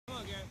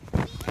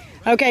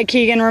Okay,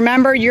 Keegan,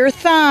 remember your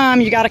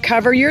thumb. You got to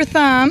cover your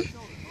thumb.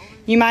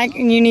 You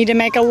need to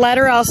make a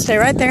letter L. Stay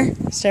right there.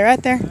 Stay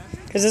right there.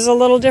 Because this is a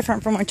little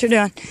different from what you're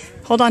doing.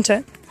 Hold on to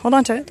it. Hold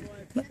on to it.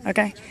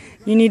 Okay.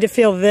 You need to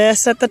feel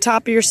this at the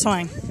top of your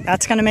swing.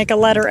 That's going to make a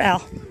letter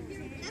L.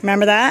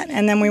 Remember that?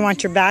 And then we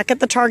want your back at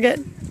the target.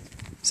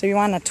 So you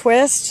want to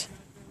twist.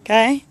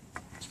 Okay.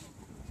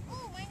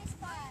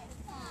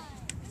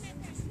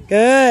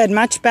 Good.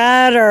 Much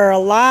better. A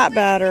lot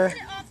better.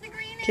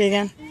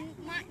 Keegan.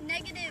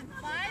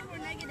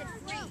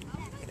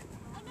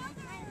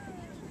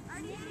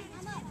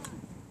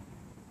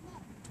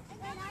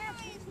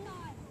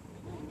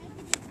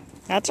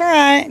 That's all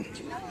right.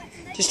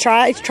 Just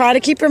try to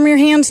keep your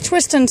hands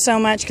twisting so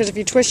much, because if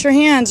you twist your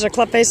hands, the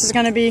club face is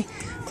going to be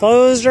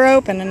closed or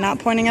open and not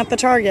pointing at the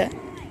target.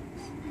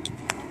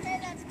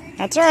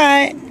 That's all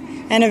right.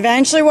 And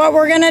eventually what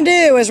we're going to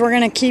do is we're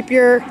going to keep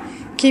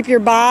your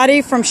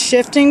body from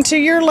shifting to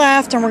your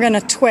left, and we're going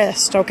to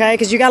twist, okay?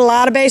 Because you got a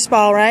lot of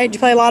baseball, right? Do you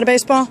play a lot of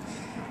baseball?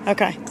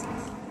 Okay.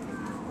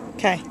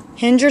 Okay.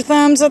 Hinge your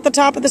thumbs at the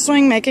top of the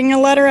swing, making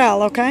a letter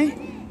L, okay?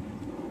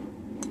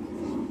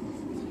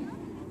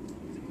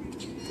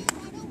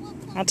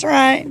 That's all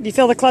right. Do you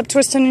feel the club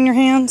twisting in your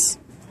hands,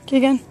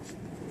 Keegan?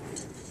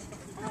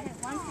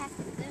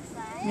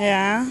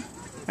 Yeah.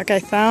 Okay,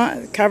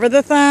 cover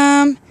the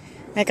thumb.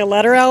 Make a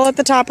letter L at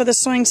the top of the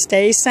swing.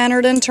 Stay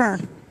centered and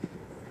turn.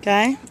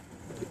 Okay?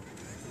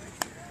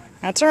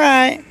 That's all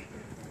right.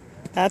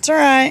 That's all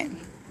right.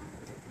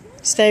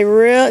 Stay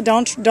real.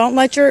 Don't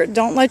let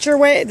your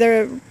weight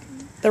the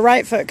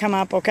right foot come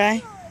up,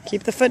 okay?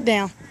 Keep the foot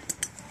down.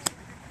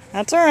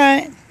 That's all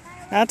right.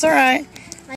 That's all right.